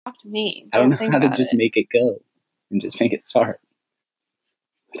Talk to me. I don't know think how to about just it. make it go and just make it start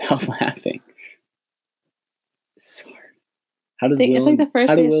without laughing. This is hard. How does It's like the first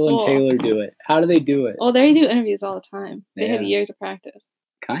how do day of Will and school. Taylor do it? How do they do it? Well, they do interviews all the time. They have Yeah. years of practice.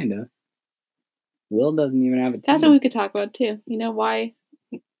 Kinda. Will doesn't even have a team. That's what we could talk about too. You know why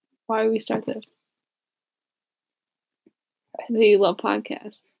we start this? Do you love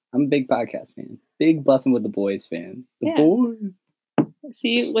podcasts? I'm a big podcast fan. Big Bussin' with the Boys fan. The Yeah. boys.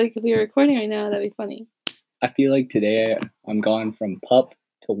 See, like if we were recording right now, that'd be funny. I feel like today I'm gone from pup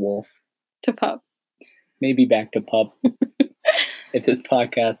to wolf. To pup. Maybe back to pup. If this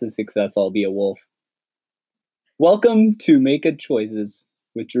podcast is successful, I'll be a wolf. Welcome to Make Good Choices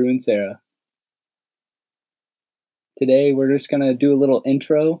with Drew and Sarah. Today we're just going to do a little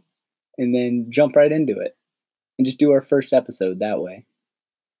intro and then jump right into it. And just do our first episode that way.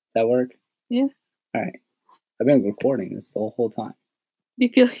 Does that work? Yeah. All right. I've been recording this the whole time. Do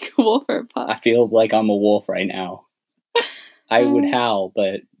you feel like a wolf or a pup? I feel like I'm a wolf right now. I would howl,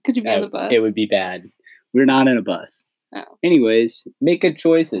 but could you be on the bus? It would be bad. We're not in a bus. Oh. Anyways, make good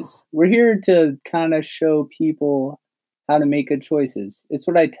choices. We're here to kind of show people how to make good choices. It's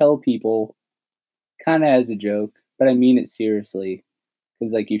what I tell people kind of as a joke, but I mean it seriously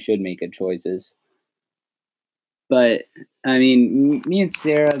because like you should make good choices. But I mean, me and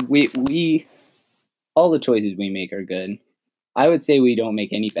Sarah, we all the choices we make are good. I would say we don't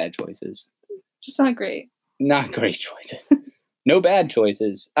make any bad choices. Just not great. Not great choices. No bad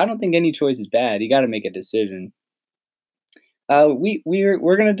choices. I don't think any choice is bad. You got to make a decision. We're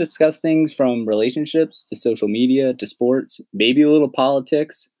going to discuss things from relationships to social media to sports, maybe a little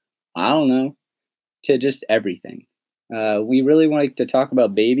politics. I don't know, to just everything. We really want to talk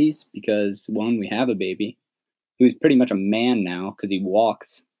about babies because one, we have a baby who's pretty much a man now because he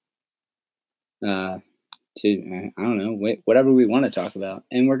walks. I don't know, whatever we want to talk about,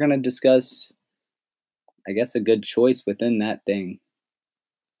 and we're going to discuss, I guess, a good choice within that thing.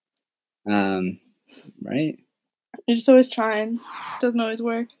 Right? You're just always trying. Doesn't always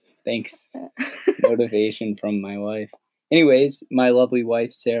work. Thanks. Motivation from my wife. Anyways, my lovely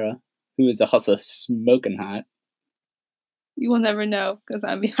wife, Sarah, who is also smoking hot. You will never know because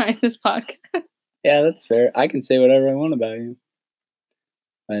I'm behind this podcast. Yeah, that's fair. I can say whatever I want about you.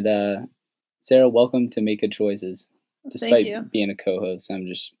 But, Sarah, welcome to Make Good Choices. Despite being a co-host, I'm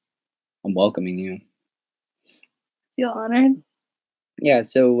welcoming you. Feel honored? Yeah,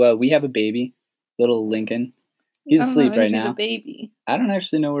 so we have a baby, little Lincoln. He's asleep right now. He's a baby. I don't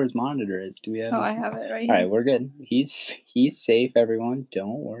actually know where his monitor is. Do we have? I have it right here. All right, we're good. He's safe, everyone.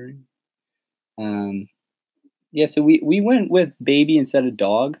 Don't worry. Yeah, so we went with baby instead of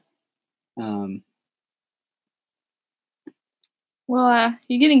dog. Well,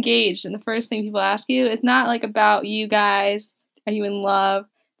 you get engaged, and the first thing people ask you is not like about you guys. Are you in love?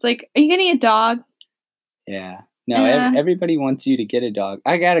 It's like, are you getting a dog? Yeah. No, everybody wants you to get a dog.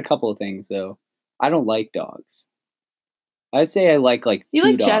 I got a couple of things though. I don't like dogs. I'd say I like you two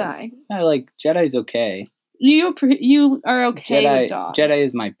like dogs. Jedi. I like Jedi's okay. You are okay with dogs. Jedi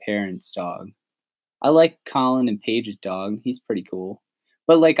is my parents' dog. I like Colin and Paige's dog. He's pretty cool.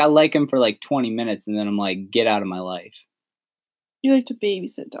 But I like him for 20 minutes and then I'm like, get out of my life. You like to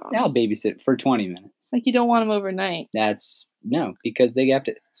babysit dogs. I'll babysit for 20 minutes. You don't want them overnight. No, because they have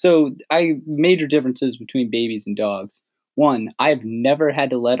to. So major differences between babies and dogs. One, I've never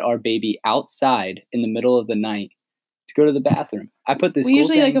had to let our baby outside in the middle of the night to go to the bathroom. I put this. We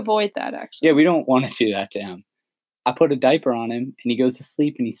usually avoid that actually. Yeah, we don't want to do that to him. I put a diaper on him and he goes to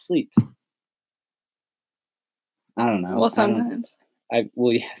sleep and he sleeps. I don't know. Well, sometimes.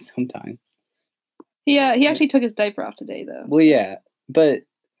 Well, yeah, sometimes. He actually took his diaper off today though. Well, yeah, but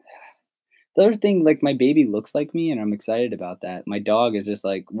the other thing, my baby looks like me and I'm excited about that. My dog is just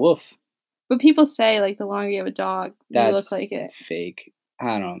woof. But people say the longer you have a dog, you look like it. Fake.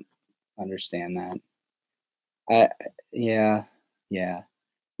 I don't understand that. Yeah.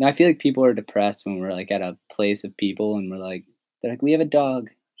 Now I feel like people are depressed when we're at a place of people and they're like, we have a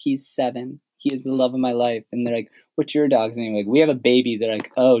dog. He's 7. He is the love of my life. And they're like, what's your dog's name? We have a baby. They're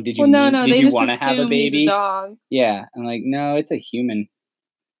like, oh, did you want to have a baby? He's a dog. Yeah. I'm like, no, it's a human.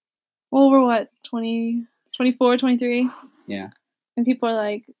 Well, we're what, 20, 24, 23? Yeah. And people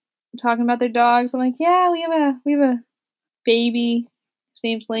are talking about their dogs. I'm like, yeah, we have a baby. His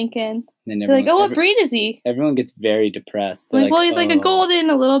name's Lincoln. They're like, oh, what breed is he? Everyone gets very depressed. They're well, he's a golden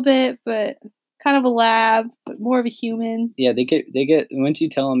a little bit, but kind of a lab, but more of a human. Yeah, they get once you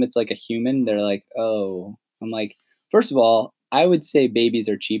tell them it's a human, they're like, oh. I'm like, first of all, I would say babies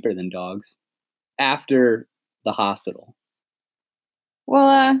are cheaper than dogs after the hospital.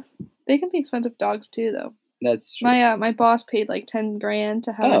 Well, they can be expensive dogs too, though. That's true. My boss paid like $10,000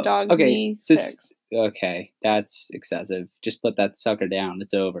 to have a dog's knee fixed. Okay, that's excessive. Just put that sucker down.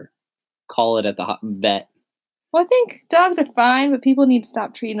 It's over. Call it at the vet. Well, I think dogs are fine, but people need to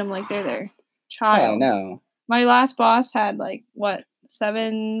stop treating them like they're their child. Oh, no. My last boss had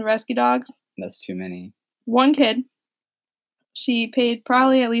 7 rescue dogs? That's too many. One kid. She paid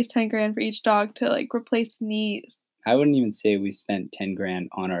probably at least $10,000 for each dog to replace knees. I wouldn't even say we spent $10,000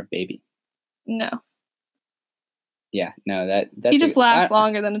 on our baby. No. Yeah, no, that's he just lasts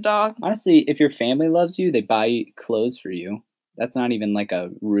longer than a dog. Honestly, if your family loves you, they buy clothes for you. That's not even a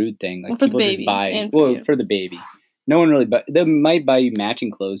rude thing. For people the baby, just buy for the baby. No one really they might buy you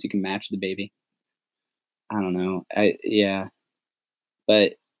matching clothes. You can match the baby. I don't know.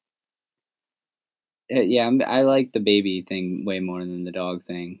 But I like the baby thing way more than the dog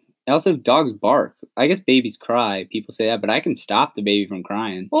thing. Also, dogs bark. I guess babies cry. People say that, but I can stop the baby from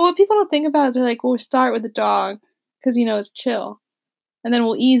crying. Well, what people don't think about is they're like, well, we'll start with the dog because it's chill. And then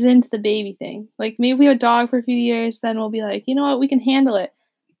we'll ease into the baby thing. Maybe we have a dog for a few years, then we'll be like, you know what, we can handle it.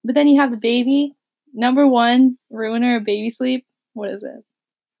 But then you have the baby. Number one ruiner of baby sleep. What is it?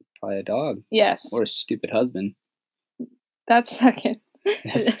 Probably a dog. Yes. Or a stupid husband. That's second.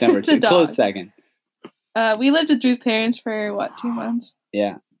 That's number 2. Close second. We lived with Drew's parents for 2 months?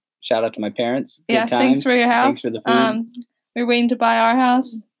 Yeah. Shout out to my parents. Good times. Thanks for your house. Thanks for the food. We were waiting to buy our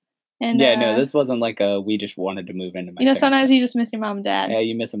house. And no, this wasn't we just wanted to move into my parents' sometimes house. You just miss your mom and dad. Yeah,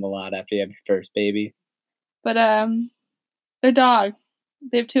 you miss them a lot after you have your first baby. But their dog,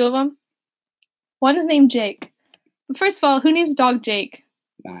 they have 2 of them. One is named Jake. But first of all, who names dog Jake?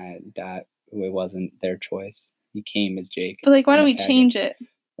 That it wasn't their choice. He came as Jake. But why don't we change it?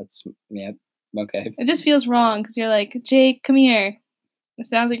 That's okay. It just feels wrong because you're like, Jake, come here. It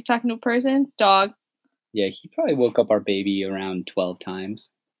sounds like you're talking to a person. Dog. Yeah, he probably woke up our baby around 12 times.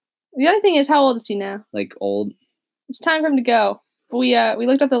 The other thing is, how old is he now? Old. It's time for him to go. But we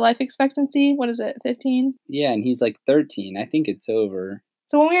looked up the life expectancy. What is it, 15? Yeah, and he's 13. I think it's over.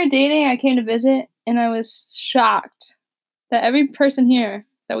 So when we were dating, I came to visit, and I was shocked that every person here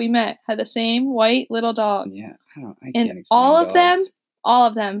that we met had the same white little dog. Yeah, I can't explain all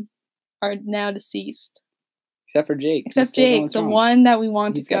of them are now deceased. Except for Jake. Except Jake, the one that we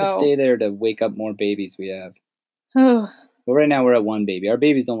want to go. He's got to stay there to wake up more babies we have. Well, right now we're at 1 baby. Our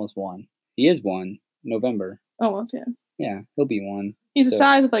baby's almost 1. He is 1. November. Almost, yeah. Yeah, he'll be 1. He's the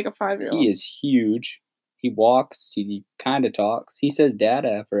size of a 5-year-old. He is huge. He walks. He kind of talks. He says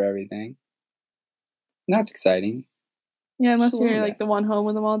 "dada" for everything. And that's exciting. Yeah, unless you're the one home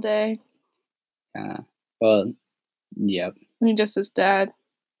with him all day. Well, yep. And he just says dad.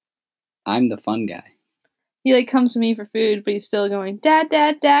 I'm the fun guy. He comes to me for food, but he's still going, dad,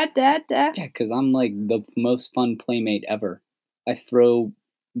 dad, dad, dad, dad. Yeah, because I'm the most fun playmate ever. I throw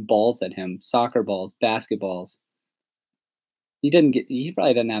balls at him, soccer balls, basketballs. He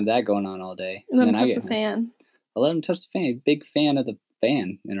probably doesn't have that going on all day. Let him touch the fan. I let him touch the fan. Big fan of the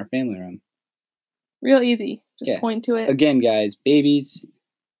fan in our family room. Real easy. Just point to it. Again, guys, babies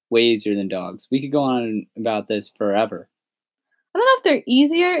way easier than dogs. We could go on about this forever. I don't know if they're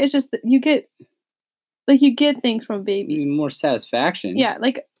easier. It's just that you get things from a baby. More satisfaction. Yeah,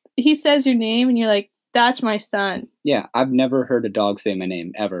 he says your name and you're like, that's my son. Yeah, I've never heard a dog say my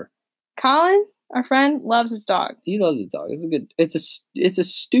name ever. Colin, our friend, loves his dog. He loves his dog. It's the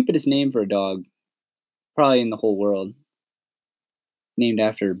stupidest name for a dog probably in the whole world. Named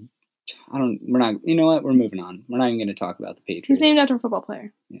after you know what? We're moving on. We're not even going to talk about the Patriots. He's named after a football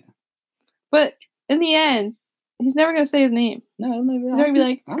player. Yeah. But in the end, he's never going to say his name. No, he'll never. He's going to be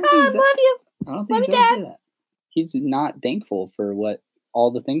like, Colin, love you. I don't think he's going to say that. He's not thankful for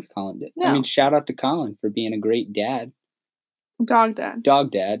all the things Colin did. No. I mean, shout out to Colin for being a great dad. Dog dad.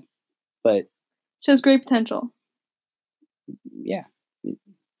 Dog dad. But shows great potential. Yeah.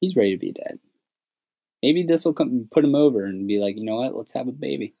 He's ready to be a dad. Maybe this will put him over and be like, you know what? Let's have a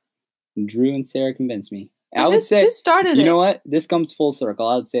baby. And Drew and Sarah convinced me. I would say, who started you know what? This comes full circle.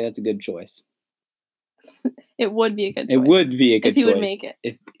 I would say that's a good choice. It would be a good choice. It would be a good choice. If he would make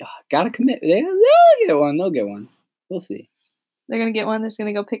it. Gotta commit. They'll get one. They'll get one. We'll see. They're going to get one. They're just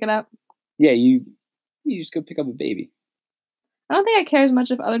going to go pick it up. Yeah, you just go pick up a baby. I don't think I care as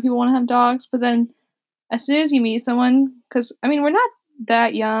much if other people want to have dogs, but then as soon as you meet someone, because, we're not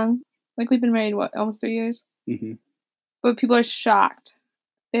that young. We've been married, almost 3 years? Mm-hmm. But people are shocked.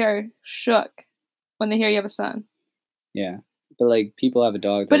 They are shook when they hear you have a son. Yeah. But, people have a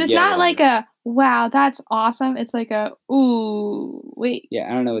dog. But it's not a, wow, that's awesome. It's ooh, wait. Yeah,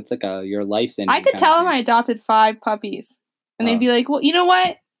 I don't know. It's your life's ending. I could tell them I adopted 5 puppies. And they'd be like, well, you know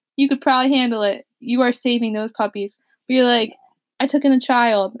what? You could probably handle it. You are saving those puppies. But you're like, I took in a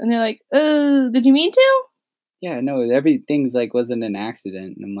child. And they're like, did you mean to? yeah, no, everything's like wasn't an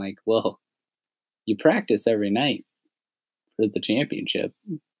accident. And I'm like, well, you practice every night for the championship.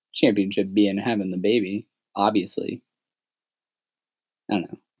 Championship being having the baby, obviously. I don't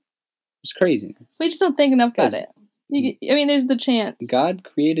know. It's craziness. We just don't think enough about Guys, it. I mean, there's the chance. God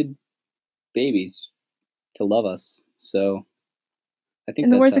created babies to love us. So I think In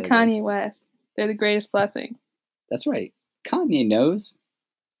the that's words how of it goes. Kanye West, they're the greatest blessing. That's right. Kanye knows.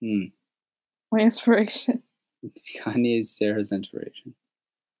 My inspiration. Kanye is Sarah's inspiration.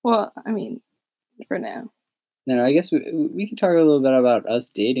 Well, I mean, for now. No, I guess we could talk a little bit about us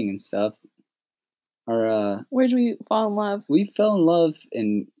dating and stuff. Our Where'd we fall in love? we fell in love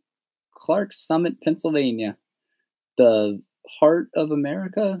in Clark Summit, Pennsylvania, the heart of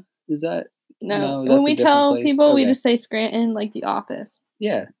America. Is that No. that's When a we different tell place? people, we Okay. just say Scranton, like The Office.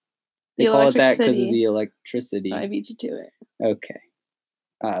 Yeah, they The call it Electric that because of City. the electricity. I beat you to it. Okay.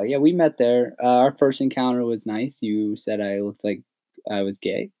 Yeah, we met there. Our first encounter was nice. You said I looked like I was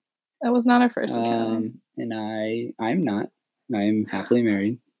gay. That was not our first encounter. And I'm not. I am happily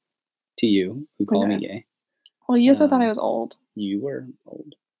married to you, who call me Okay. gay. Well, you also thought I was old. You were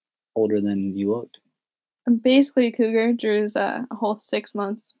old, older than you looked. I'm basically a cougar. Drew's a whole 6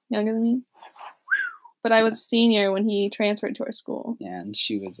 months younger than me. But I was a senior when he transferred to our school. Yeah, and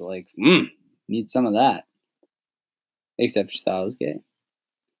she was like, need some of that. Except she thought I was gay.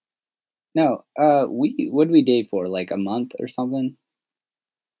 No, what did we date for? Like a month or something?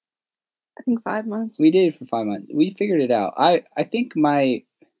 I think 5 months. We dated for 5 months. We figured it out. I think my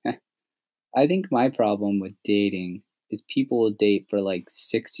I think my problem with dating is people will date for like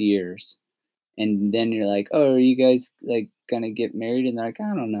 6 years, and then you're like, "Oh, are you guys like gonna get married?" And they're like,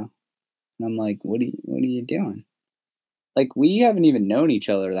 "I don't know." And I'm like, "What are you doing?" Like we haven't even known each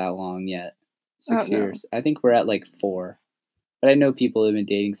other that long yet. 6 know. years. I think we're at like 4. But I know people have been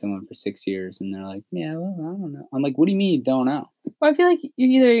dating someone for 6 years, and they're like, "Yeah, well, I don't know." I'm like, "What do you mean you don't know?" Well, I feel like you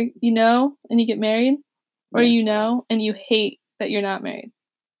either you know and you get married, or Yeah. you know and you hate that you're not married.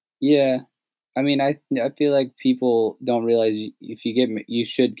 Yeah, I mean, I feel like people don't realize if you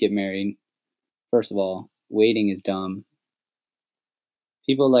should get married. First of all, waiting is dumb.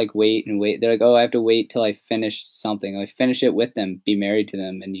 People like wait and wait. They're like, "Oh, I have to wait till I finish something. I finish it with them, be married to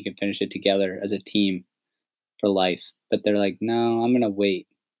them, and you can finish it together as a team for life." But they're like, "No, I'm gonna wait."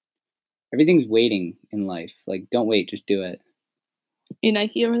 Everything's waiting in life. Like, don't wait, just do it. You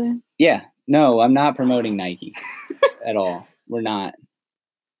Nike over there? Yeah, no, I'm not promoting Nike at all. We're not.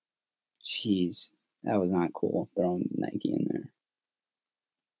 Jeez, that was not cool throwing Nike in there.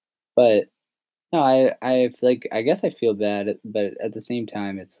 But no, I feel like I guess I feel bad, but at the same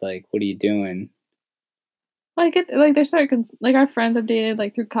time, it's like, what are you doing? Well, I get like there's certain like our friends have dated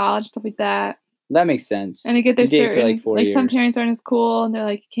like through college stuff like that, That makes sense. and I get We there's dated for certain like 4 like some years. parents aren't as cool and they're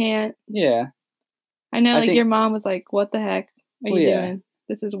like you can't. Yeah, I know I like think- your mom was like, "What the heck are Well, you yeah. doing?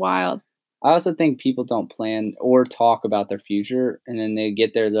 This is wild." I also think people don't plan or talk about their future, and then they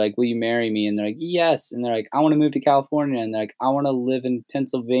get there, they're like, "Will you marry me?" And they're like, "Yes." And they're like, "I want to move to California." And they're like, "I want to live in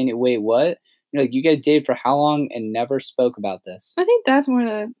Pennsylvania." Wait, what? You're like, "You guys dated for how long and never spoke about this?" I think that's more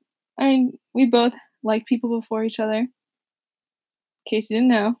the. I mean, we both liked people before each other. In case you didn't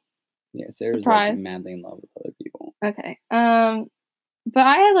know. Yeah, Sarah's Surprise. like madly in love with other people. Okay. But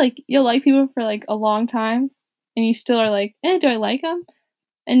I had like you'll like people for like a long time, and you still are like, do I like them?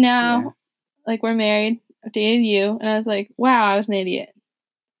 And now, Yeah. like we're married. I've dated you, and I was like, wow, I was an idiot.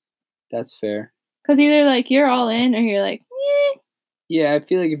 That's fair. Because either like you're all in, or you're like, Yeah, I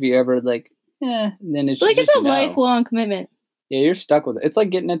feel like if you ever like, then it's like just it's a no. lifelong commitment. Yeah, you're stuck with it. It's like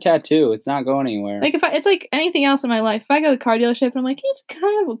getting a tattoo. It's not going anywhere. Like it's like anything else in my life. If I go to the car dealership and I'm like, it's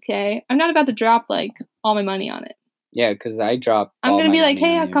kind of okay, I'm not about to drop like all my money on it. Yeah, because I drop. I'm all gonna my be like,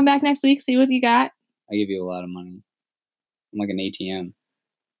 money hey, on I'll you. come back next week, see what you got. I give you a lot of money. I'm like an ATM.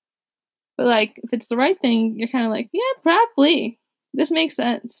 But like, if it's the right thing, you're kind of like, yeah, probably. This makes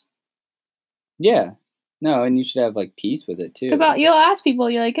sense. Yeah. No, and you should have like peace with it too. Because you'll ask people,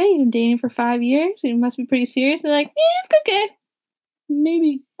 you're like, hey, you've been dating for 5 years, you must be pretty serious. They're like, yeah, it's okay.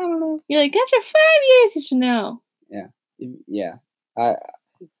 Maybe, I don't know. You're like, after 5 years, you should know. Yeah.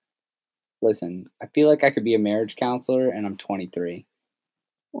 Listen, I feel like I could be a marriage counselor, and I'm 23.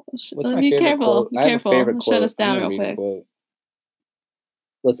 What's my Be favorite careful. quote? Be I have a careful. favorite They'll quote. shut us down I'm gonna real read a quick. quote.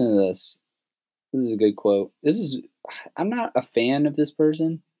 Listen to this. This is a good quote. I'm not a fan of this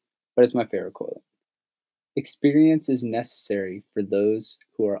person, but it's my favorite quote. Experience is necessary for those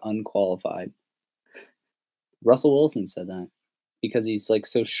who are unqualified. Russell Wilson said that because he's like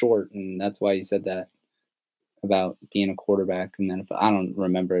so short, and that's why he said that about being a quarterback. And then if I don't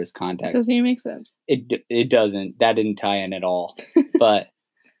remember his context, Doesn't even make sense. it doesn't. That didn't tie in at all. But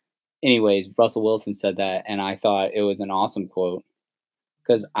anyways, Russell Wilson said that, and I thought it was an awesome quote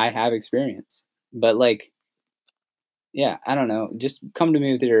because I have experience. But like, yeah, I don't know. Just come to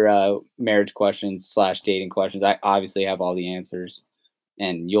me with your marriage questions slash dating questions. I obviously have all the answers,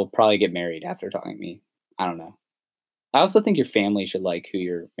 and you'll probably get married after talking to me. I don't know. I also think your family should like who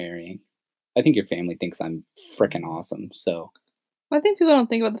you're marrying. I think your family thinks I'm freaking awesome. So I think people don't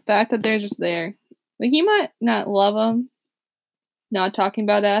think about the fact that they're just there. Like, you might not love them, not talking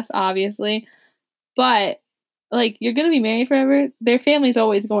about us, obviously, but, like, you're going to be married forever. Their family's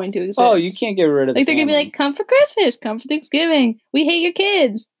always going to exist. oh, you can't get rid of Like, the they're going to be family. like, come for Christmas, come for Thanksgiving. We hate your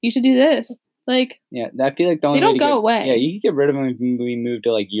kids. You should do this. Like, Yeah, I feel like the only they way don't to go away. Yeah, you could get rid of them if we move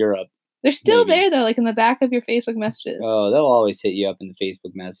to like Europe. They're still maybe. there, though, like in the back of your Facebook messages. Oh, they'll always hit you up in the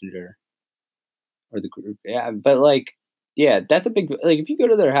Facebook Messenger or the group. Yeah, but like, yeah, that's a big like. If you go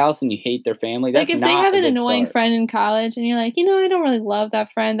to their house and you hate their family, that's Like, if not they have a an good annoying start. friend in college and you're like, you know, I don't really love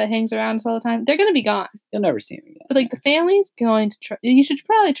that friend that hangs around us all the time, they're going to be gone. You'll never see them again. But, like, the family's going to try. You should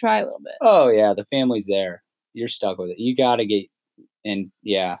probably try a little bit. Oh yeah, the family's there. You're stuck with it. You gotta get and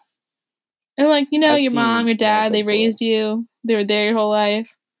yeah. And, like, you know, I've your mom, seen your that dad, they before. raised you. They were there your whole life.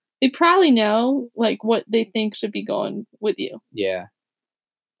 They probably know, like, what they think should be going with you. Yeah.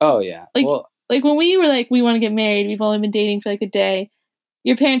 Oh yeah. Like, well, like when we were like, we want to get married, we've only been dating for like a day.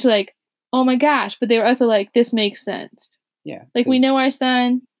 Your parents were like, oh my gosh, but they were also like, this makes sense. yeah. Like, we know our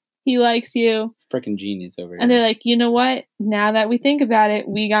son, he likes you. Freaking genius over here. And they're like, you know what? Now that we think about it,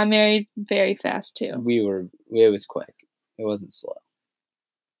 we got married very fast too. It was quick. It wasn't slow.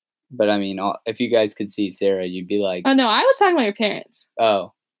 But I mean, if you guys could see Sarah, you'd be like, Oh no, I was talking about your parents.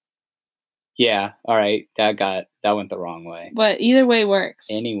 oh, yeah, all right, that went the wrong way. But either way works.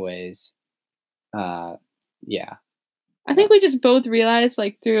 Anyways, yeah. I think we just both realized,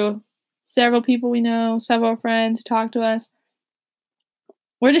 like, through several people we know, several friends who talk to us,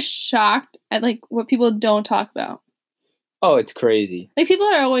 we're just shocked at, like, what people don't talk about. Oh, it's crazy. Like, people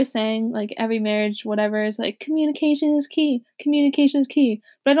are always saying, like, every marriage, whatever, is like, communication is key. Communication is key.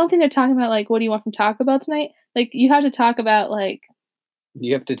 But I don't think they're talking about, like, what do you want from Taco Bell tonight? Like, you have to talk about, like,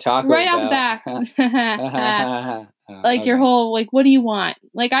 You have to talk right about off the bat. Like, okay. your whole, like, what do you want?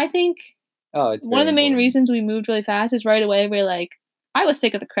 Like, I think Oh, it's one of the very main important. reasons we moved really fast is right away we're like, I was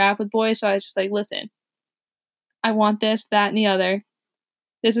sick of the crap with boys, so I was just like, listen, I want this, that, and the other.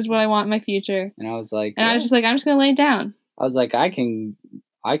 This is what I want in my future. And I was like, And I was just like, I'm just going to lay it down. I was like, I can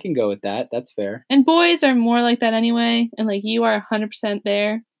go with that. That's fair. And boys are more like that anyway. And, like, you are 100%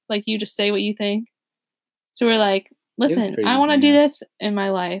 there. Like, you just say what you think. So we're like, listen, pretty I want to easy, do yeah. this in my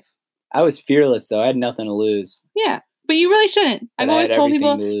life. I was fearless, though. I had nothing to lose. Yeah. But you really shouldn't. But I've I always had told everything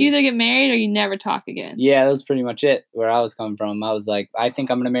people, to you lose. either get married or you never talk again. Yeah, that was pretty much it, where I was coming from. I was like, I think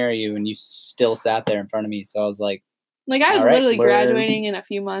I'm going to marry you, and you still sat there in front of me. So I was like, Like, I was all right, literally graduating in a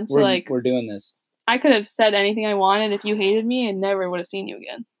few months. So, like, we're doing this. I could have said anything I wanted if you hated me and never would have seen you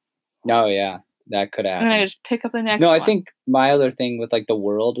again. Oh, yeah, that could happen. And I just pick up the next No, one. I think my other thing with, like, the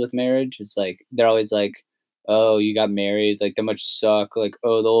world with marriage is, like, they're always like, oh, you got married, like, that much suck, like,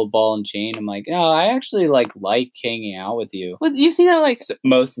 oh, the old ball and chain. I'm like, no, I actually, like hanging out with you. Well, you've seen that, like,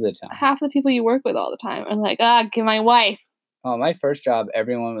 most of the time. half of the people you work with all the time are like, get my wife. Oh, my first job,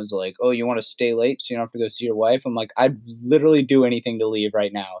 everyone was like, oh, you want to stay late so you don't have to go see your wife? I'm like, I'd literally do anything to leave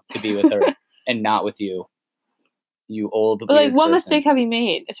right now to be with her and not with you. You old But, like, weird what person. mistake have you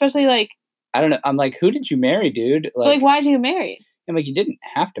made? Especially, like, I don't know. I'm like, who did you marry, dude? like, why did you get married? I'm like, you didn't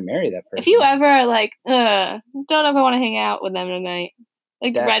have to marry that person. If you ever are like, don't know if I want to hang out with them tonight,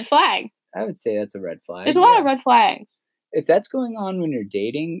 like, red flag. I would say that's a red flag. There's a lot of red flags. If that's going on when you're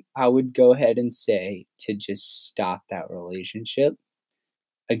dating, I would go ahead and say to just stop that relationship.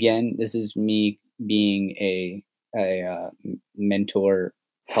 Again, this is me being a mentor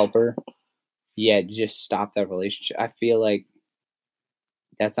helper. Yeah, just stop that relationship. I feel like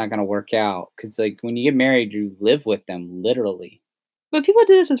that's not going to work out because, like, when you get married, you live with them literally. But people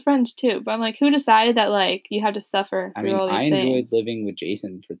do this with friends too. But I'm like, who decided that, like, you have to suffer through all these I enjoyed things? living with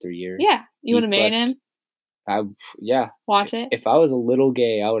Jason for 3 years. Yeah, you would have married him. Yeah. Watch it. If I was a little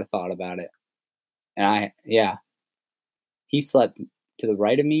gay, I would have thought about it. And he slept to the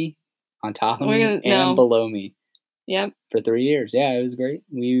right of me, on top of me, and below me. Yep. For 3 years. Yeah, it was great.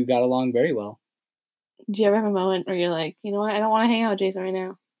 We got along very well. Did you ever have a moment where you're like, you know what, I don't want to hang out with Jason right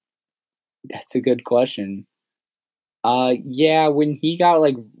now? That's a good question. Yeah, when he got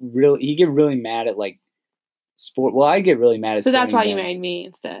he get really mad at like sport. Well, I get really mad at. So that's why you events. married me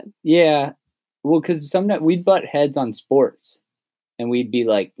instead. Yeah, well, because sometimes we'd butt heads on sports, and we'd be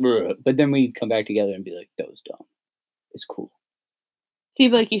like, but then we'd come back together and be like, that was dumb. It's cool. See,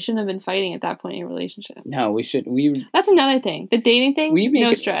 but like you shouldn't have been fighting at that point in your relationship. No, That's another thing. The dating thing,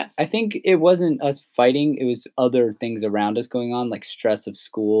 no stress. I think it wasn't us fighting, it was other things around us going on, like stress of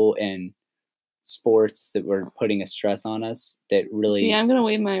school and sports that were putting a stress on us that really. See, I'm gonna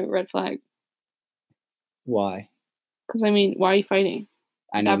wave my red flag. Why? Because I mean, why are you fighting?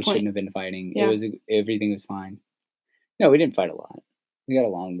 I know we shouldn't have been fighting. Yeah. Everything was fine. No, we didn't fight a lot. We got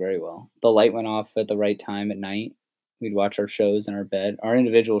along very well. The light went off at the right time at night. We'd watch our shows in our bed, our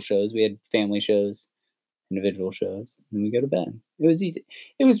individual shows. We had family shows, individual shows, and we go to bed. It was easy.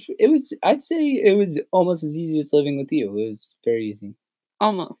 It was. I'd say it was almost as easy as living with you. It was very easy.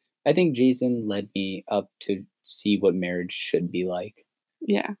 Almost. I think Jason led me up to see what marriage should be like.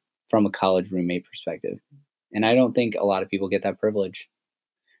 Yeah. From a college roommate perspective, and I don't think a lot of people get that privilege.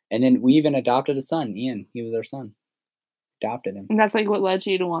 And then we even adopted a son, Ian. He was our son. Adopted him. And that's like what led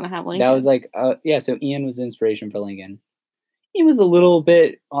you to want to have Lincoln. That was like, yeah. So Ian was the inspiration for Lincoln. He was a little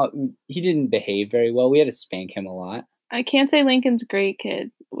bit. He didn't behave very well. We had to spank him a lot. I can't say Lincoln's a great kid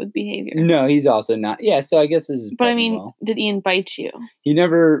with behavior. No, he's also not. Yeah. So I guess this is. But I mean, did Ian bite you? He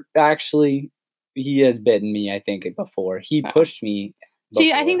never actually. He has bitten me. I think before he pushed me. Before.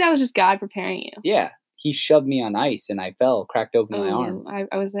 See, I think that was just God preparing you. Yeah, he shoved me on ice and I fell, cracked open my arm.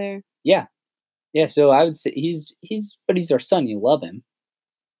 I was there. Yeah. Yeah, so I would say he's our son. You love him.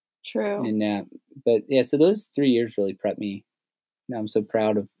 True. And but yeah, so those 3 years really prepped me. Now I'm so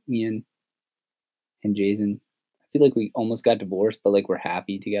proud of Ian and Jason. I feel like we almost got divorced, but like we're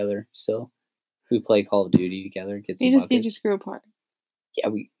happy together still. We play Call of Duty together. Get some. You just need to screw apart. Yeah,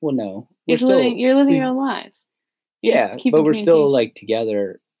 no. You're living your own lives. Yeah, but we're still like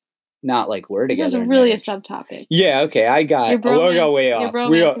together. Not like we're together. This is really a subtopic. Yeah, okay, we got way off. Your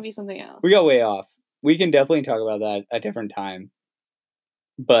bromance can be something else. We got way off. We can definitely talk about that at a different time.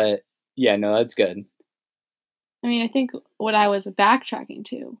 But yeah, no, that's good. I mean, I think what I was backtracking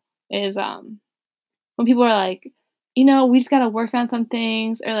to is when people are like, we just gotta work on some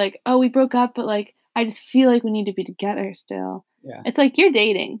things, or like, oh, we broke up, but like I just feel like we need to be together still. Yeah. It's like you're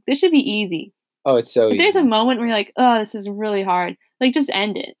dating. This should be easy. Oh, it's so easy. If there's a moment where you're like, oh, this is really hard, like just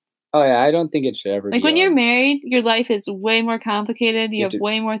end it. Oh, yeah, I don't think it should ever be. Like, when you're married, your life is way more complicated. You have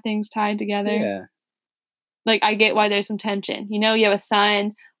way more things tied together. Yeah. Like, I get why there's some tension. You have a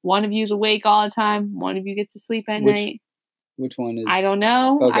son. One of you's awake all the time. One of you gets to sleep at night. Which one is? I don't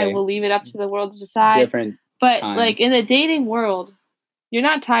know. Okay. I will leave it up to the world to decide. Different But, time. like, in the dating world, you're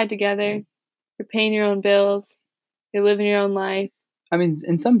not tied together. You're paying your own bills. You're living your own life. I mean,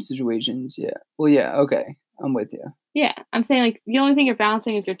 in some situations, yeah. Well, yeah, okay. I'm with you. Yeah, I'm saying, like, the only thing you're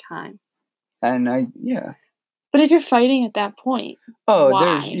balancing is your time. And yeah. But if you're fighting at that point,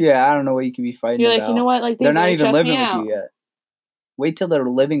 why? I don't know what you could be fighting You're about. like, you know what? Like, they're not even living with you yet. Wait till they're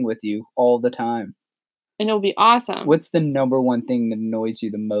living with you all the time. And it'll be awesome. What's the number one thing that annoys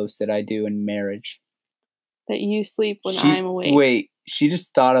you the most that I do in marriage? That you sleep when I'm awake. Wait, she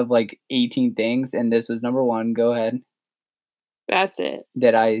just thought of like 18 things, and this was number one. Go ahead. That's it.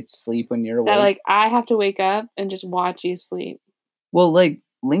 That I sleep when you're awake. That, like, I have to wake up and just watch you sleep. Well, like,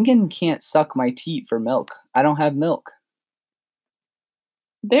 Lincoln can't suck my teat for milk. I don't have milk.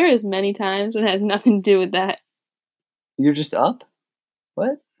 There is many times when it has nothing to do with that. You're just up?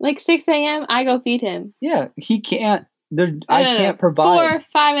 What? Like 6 a.m., I go feed him. Yeah, he can't. I can't provide. 4 or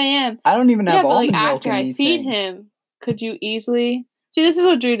 5 a.m. I don't even have almond milk after I feed him, could you easily... See, this is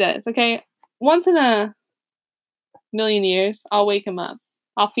what Drew does, okay? Once in a million years, I'll wake him up.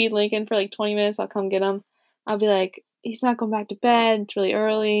 I'll feed Lincoln for like 20 minutes. I'll come get him. I'll be like, he's not going back to bed. It's really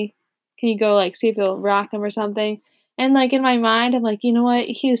early. Can you go, like, see if he'll rock him or something? And, like, in my mind, I'm like, you know what?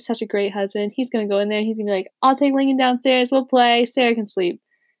 He is such a great husband. He's going to go in there. He's going to be like, I'll take Lincoln downstairs. We'll play. Sarah can sleep.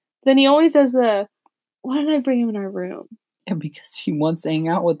 Then he always does why did I bring him in our room? Yeah, because he wants to hang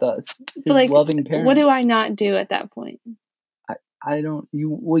out with us. His like, loving parents. What do I not do at that point? I don't.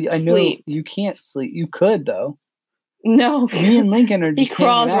 I know you can't sleep. You could, though. No. Me and Lincoln are just he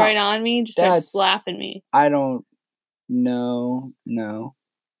crawls right on me, just starts slapping me. I don't know. No.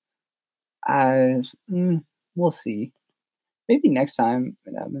 We'll see. Maybe next time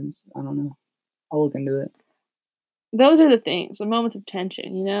it happens. I don't know. I'll look into it. Those are the things, the moments of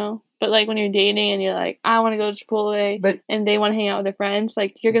tension, But, like, when you're dating and you're like, I want to go to Chipotle, and they want to hang out with their friends,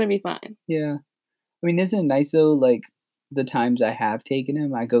 like, you're going to be fine. Yeah. I mean, isn't it nice, though, like, the times I have taken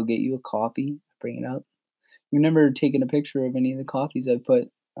him, I go get you a coffee, bring it up. You've never taken a picture of any of the coffees I've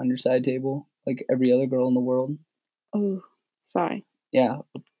put on your side table, like every other girl in the world. Oh, sorry. Yeah,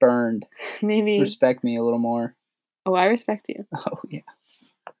 burned. Maybe. Respect me a little more. Oh, I respect you. Oh, yeah.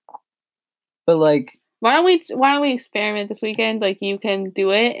 But, like... Why don't we experiment this weekend? Like, you can do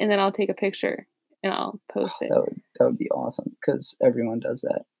it, and then I'll take a picture and I'll post it. That would be awesome because everyone does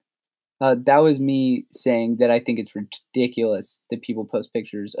that. That was me saying that I think it's ridiculous that people post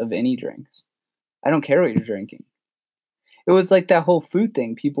pictures of any drinks. I don't care what you're drinking. It was like that whole food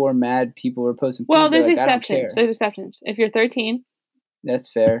thing. People are mad. People are posting. Well, food. there's Like, exceptions. There's exceptions. If you're 13.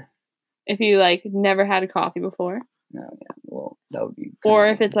 That's fair. If you like never had a coffee before. No, yeah. Well, that would be. Or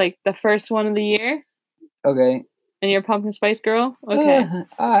if it's like the first one of the year. Okay. And you're a pumpkin spice girl. Okay.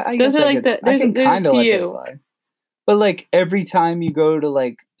 I Those guess are like there's kind of let that few. slide. But like every time you go to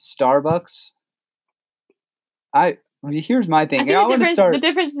like Starbucks, here's my thing. The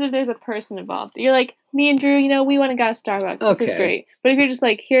difference is if there's a person involved. You're like, me and Drew, we went and got a Starbucks. This is great. But if you're just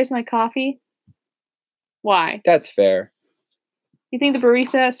like, here's my coffee, why? That's fair. You think the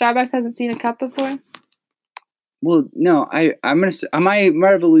barista at Starbucks hasn't seen a cup before? Well, no. My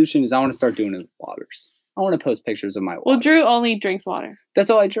revolution is I want to start doing it with waters. I want to post pictures of my water. Well, Drew only drinks water. That's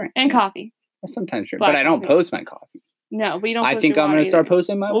all I drink. And coffee. I sometimes drink, but I don't post my coffee. No, but you don't. I think I'm going to start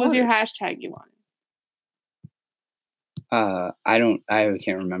posting my. What was your hashtag you wanted? I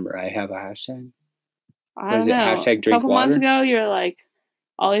can't remember. I have a hashtag. I don't know. Hashtag drink water? A couple months ago, you're like,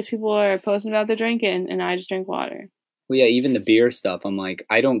 all these people are posting about their drinking, and I just drink water. Well, yeah, even the beer stuff. I'm like,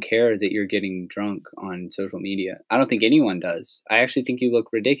 I don't care that you're getting drunk on social media. I don't think anyone does. I actually think you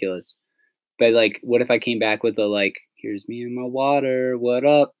look ridiculous. But like, what if I came back with here's me and my water. What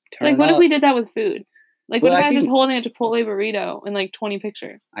up? What if we did that with food? Like, what if I was just holding a Chipotle burrito in like 20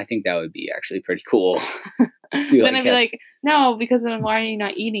 pictures? I think that would be actually pretty cool. Then I'd be like, no, because then why are you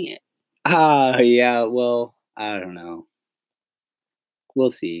not eating it? Yeah, well, I don't know. We'll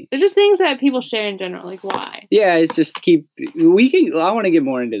see. They're just things that people share in general. Like, why? Yeah, it's just I want to get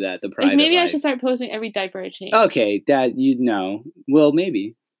more into that. The private maybe life. I should start posting every diaper I change. Okay, that Well,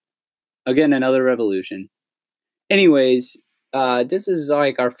 maybe. Again, another revolution. Anyways, this is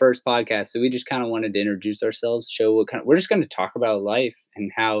like our first podcast, so we just kind of wanted to introduce ourselves, show we're just going to talk about life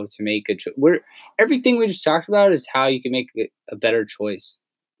and how to make everything we just talked about is how you can make a better choice.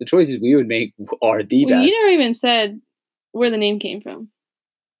 The choices we would make are the best. You never even said where the name came from.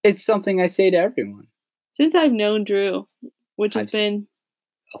 It's something I say to everyone. Since I've known Drew, which has been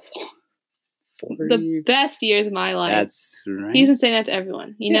the best years of my life. That's right. He's been saying that to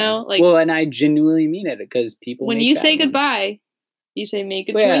everyone, you know? Well, and I genuinely mean it because people when you say goodbye, you say make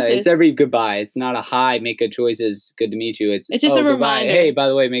good choices. Yeah, it's every goodbye. It's not a hi, make good choices, good to meet you. It's just a reminder. Hey, by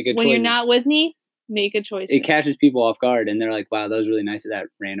the way, make good choices. When you're not with me, make good choices. It catches people off guard, and they're like, wow, that was really nice of that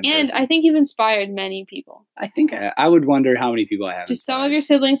random person. And I think you've inspired many people. I think I would wonder how many people I have. Do some of your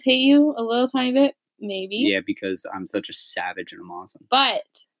siblings hate you a little tiny bit? Maybe. Yeah, because I'm such a savage and I'm awesome. But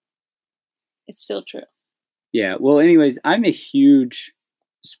it's still true. Yeah, well, anyways, I'm a huge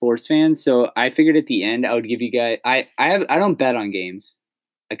sports fan, so I figured at the end I would give you guys. I don't bet on games.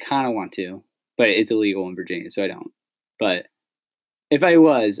 I kind of want to, but it's illegal in Virginia, so I don't. But if I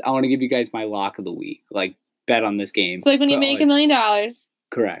was, I want to give you guys my lock of the week. Like, bet on this game. So, like, when you make $1 million,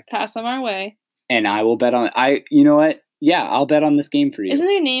 correct. Pass them our way. And I will bet on. You know what? Yeah, I'll bet on this game for you. Isn't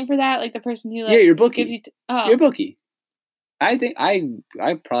there a name for that? Like the person who your bookie. Gives you your bookie. I think I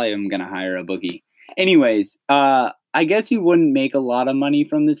probably am gonna hire a bookie. Anyways, I guess you wouldn't make a lot of money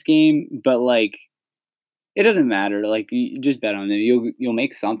from this game, but like, it doesn't matter. Like, you just bet on them. You'll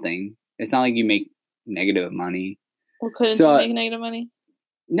make something. It's not like you make negative money. Well, couldn't you make negative money?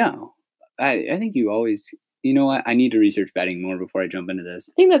 No, I think you always. You know what? I need to research betting more before I jump into this.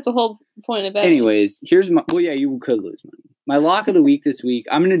 I think that's the whole point of betting. Anyways, you could lose money. My lock of the week this week,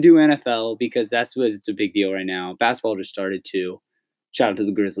 I'm going to do NFL because that's it's a big deal right now. Basketball just started too. Shout out to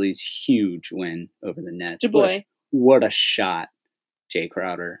the Grizzlies. Huge win over the Nets. Good boy. What a shot. Jay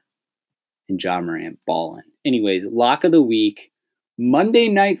Crowder and Ja Morant balling. Anyways, lock of the week, Monday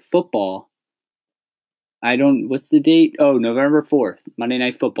Night Football. What's the date? Oh, November 4th, Monday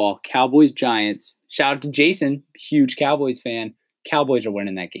Night Football, Cowboys, Giants. Shout out to Jason, huge Cowboys fan. Cowboys are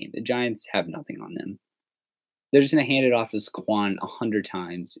winning that game. The Giants have nothing on them. They're just going to hand it off to Saquon 100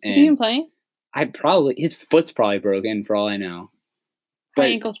 times. Is he even playing? His foot's probably broken for all I know. High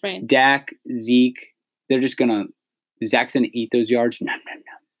ankle sprain. Dak, Zeke, Zach's going to eat those yards. No.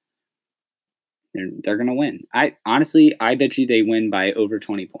 They're going to win. I bet you they win by over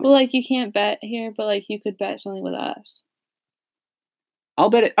 20 points. Well, like, you can't bet here, but, like, you could bet something with us. I'll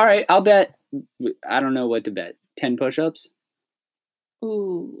bet it. All right, I'll bet. I don't know what to bet. 10 push-ups?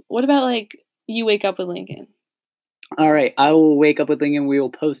 Ooh. What about, like, you wake up with Lincoln? All right, I will wake up with Lincoln. We will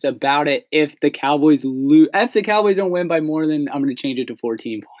post about it if the Cowboys lose. If the Cowboys don't win by more than, I'm going to change it to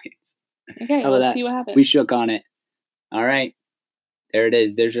 14 points. Okay, let's see what happens. We shook on it. All right, there it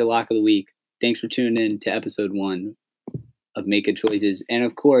is. There's your lock of the week. Thanks for tuning in to episode 1 of Make Good Choices. And,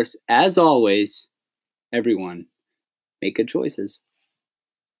 of course, as always, everyone make good choices.